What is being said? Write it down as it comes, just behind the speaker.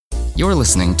You're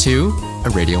listening to a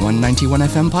Radio 191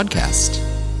 FM podcast.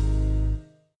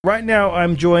 Right now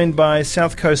I'm joined by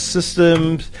South Coast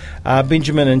Systems,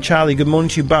 Benjamin and Charlie. Good morning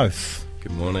to you both.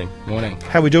 Good morning. Morning.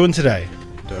 How are we doing today?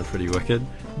 Doing pretty wicked.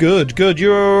 Good.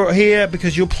 You're here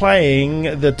because you're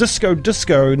playing the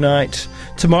Disco Night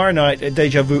tomorrow night at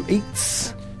Deja Vu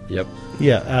Eats. Yep.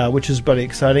 Yeah, which is bloody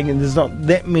exciting. And there's not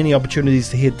that many opportunities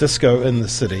to hear disco in the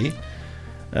city,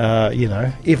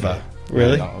 ever,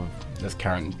 really. Not with this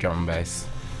current drum and bass.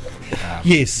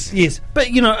 Yes. But,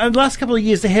 in the last couple of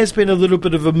years there has been a little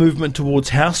bit of a movement towards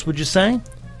house, would you say?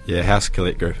 Yeah, House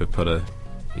Collect Group have put a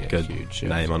good huge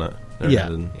name on it. Yeah.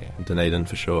 Dunedin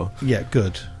for sure. Yeah,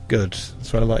 good.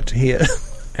 That's what I like to hear.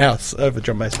 House over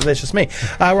drum bass, but that's just me.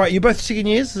 Right, you're both second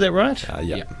years, is that right?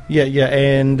 Yeah. Yeah,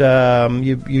 and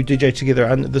you DJ together,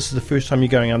 and this is the first time you're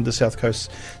going under South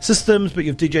Coast Systems, but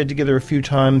you've DJed together a few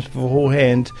times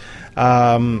beforehand.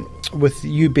 With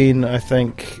you, Ben, I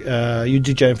think you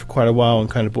DJed for quite a while and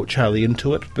kind of brought Charlie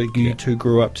into it, but you two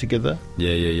grew up together.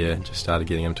 Yeah. Just started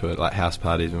getting into it, like house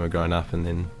parties when we were growing up, and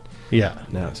then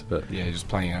now it's a bit... Yeah, just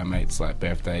playing our mates' like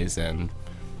birthdays and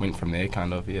went from there,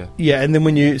 kind of, yeah. Yeah, and then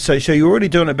when you... So you're already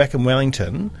doing it back in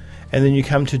Wellington, and then you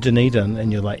come to Dunedin,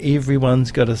 and you're like,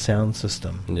 everyone's got a sound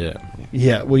system. Yeah.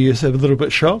 Yeah, were you a little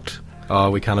bit shocked? Oh,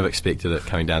 we kind of expected it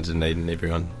coming down to Dunedin.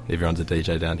 Everyone's a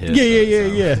DJ down here.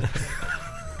 Yeah.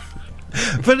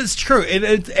 But it's true, and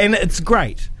it's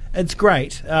great. It's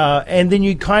great, and then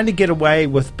you kind of get away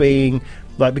with being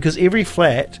like, because every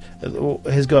flat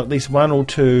has got at least one or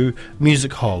two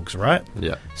music hogs, right?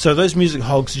 Yeah. So those music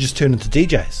hogs just turn into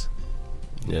DJs.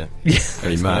 Yeah.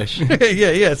 Pretty much.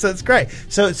 yeah. So it's great.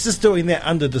 So it's just doing that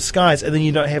under disguise, and then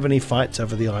you don't have any fights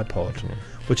over the iPod,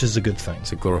 which is a good thing.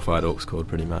 It's a glorified aux chord,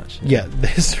 pretty much. Yeah,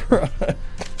 that's right.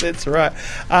 That's right.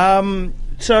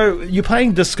 So you're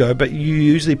playing disco, but you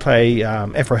usually play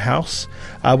Afro House,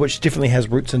 which definitely has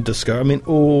roots in disco. I mean,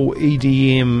 all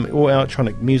EDM, all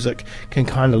electronic music can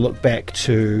kind of look back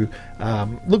to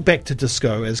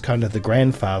disco as kind of the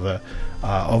grandfather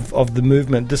of the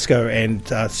movement, disco, and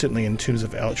certainly in terms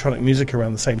of electronic music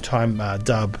around the same time,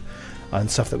 dub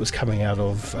and stuff that was coming out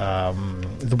of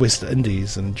the West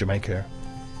Indies and Jamaica,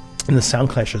 and the sound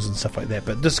clashes and stuff like that.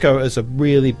 But disco is a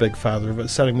really big father of it,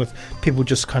 starting with people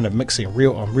just kind of mixing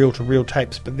reel-to-reel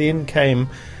tapes, but then came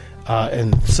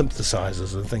and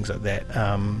synthesizers and things like that.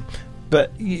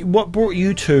 But what brought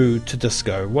you to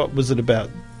disco? What was it about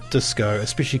disco,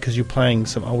 especially because you're playing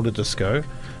some older disco?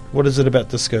 What is it about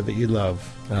disco that you love?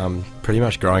 Pretty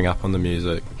much growing up on the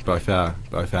music. Both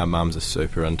our mums are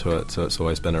super into it, so it's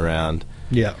always been around.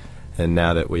 Yeah. And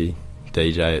now that we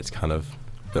DJ, it's kind of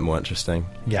bit more interesting.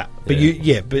 Yeah, but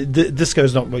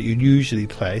disco's not what you usually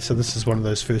play, so this is one of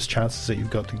those first chances that you've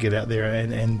got to get out there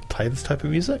and play this type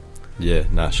of music. Yeah,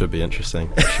 it should be interesting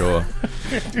for sure.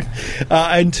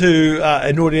 And to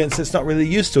an audience that's not really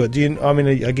used to it,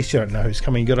 I guess you don't know who's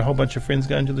coming. You got a whole bunch of friends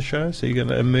going to the show, so you're going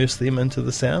to immerse them into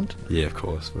the sound. Yeah, of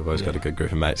course. We've always got a good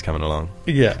group of mates coming along.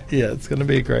 Yeah, it's going to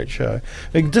be a great show.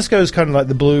 Like, disco is kind of like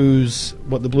the blues,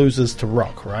 what the blues is to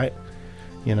rock, right?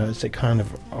 It's that kind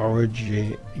of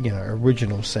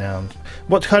original sound.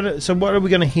 What are we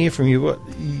going to hear from you?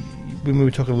 When we were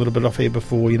talking a little bit off air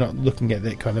before, you're not looking at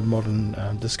that kind of modern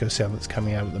disco sound that's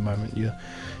coming out at the moment. You're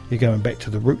going back to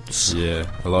the roots. Yeah,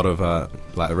 a lot of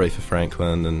like Aretha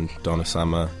Franklin and Donna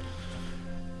Summer,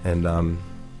 and a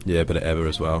bit of ABBA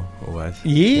as well, always.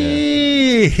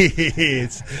 Yes.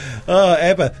 Oh,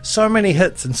 ABBA. So many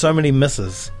hits and so many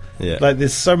misses. Yeah. Like,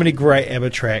 there's so many great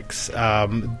ABBA tracks,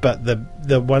 but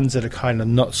the ones that are kind of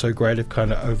not so great have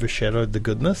kind of overshadowed the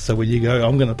goodness. So when you go,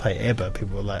 I'm going to play ABBA,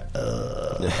 people are like,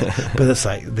 ugh. But it's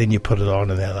like, then you put it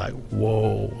on and they're like,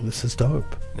 whoa, this is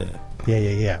dope.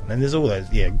 Yeah. And there's all those,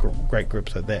 great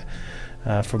groups like that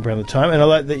from around the time. And I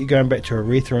like that you're going back to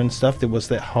Aretha and stuff. There was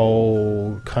that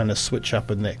whole kind of switch up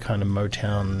in that kind of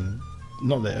Motown.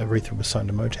 Not that Aretha was signed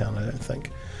to Motown, I don't think.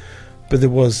 But there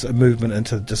was a movement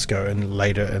into disco and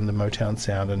later in the Motown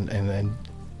sound, and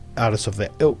artists of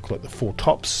that ilk, like the Four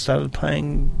Tops, started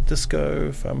playing disco,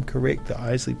 if I'm correct, the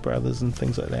Isley Brothers and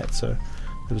things like that. So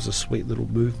there was a sweet little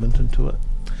movement into it.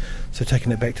 So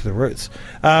taking it back to the roots.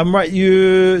 Right,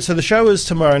 so the show is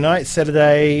tomorrow night,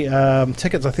 Saturday.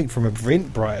 Tickets, I think, from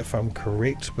Eventbrite, if I'm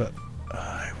correct, but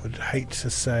I would hate to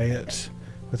say it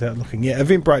without looking. Yeah,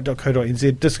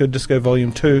 eventbrite.co.nz, Disco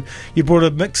Volume 2. You brought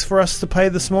a mix for us to play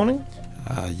this morning?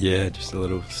 Yeah, just a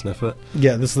little snippet.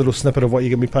 Yeah, this little snippet of what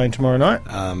you're going to be playing tomorrow night?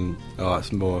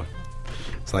 It's more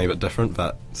something a bit different,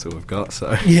 but that's all we've got,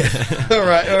 so... Yeah, all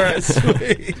right,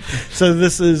 sweet. So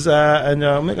this is, and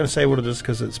I'm not going to say what it is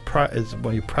because it's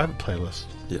your private playlist.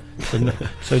 Yeah.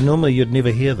 So normally you'd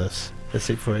never hear this.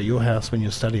 except for at your house when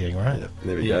you're studying, right?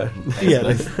 There we go. Yeah,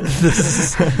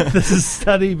 this is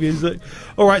study music.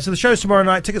 All right, so the show's tomorrow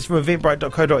night. Tickets from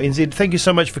eventbrite.co.nz. Thank you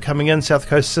so much for coming in, South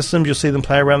Coast Systems. You'll see them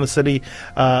play around the city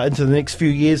into the next few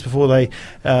years before they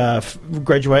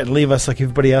graduate and leave us like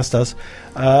everybody else does.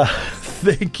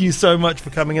 Thank you so much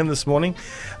for coming in this morning.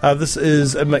 This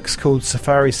is a mix called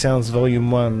Safari Sounds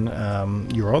Volume 1.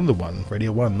 You're on the one,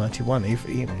 Radio 191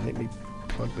 FM. Let me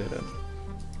plug that in.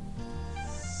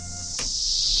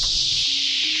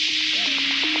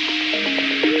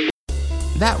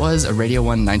 That was a Radio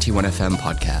 191 FM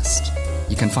podcast.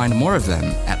 You can find more of them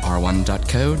at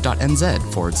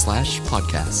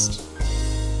r1.co.nz/podcast.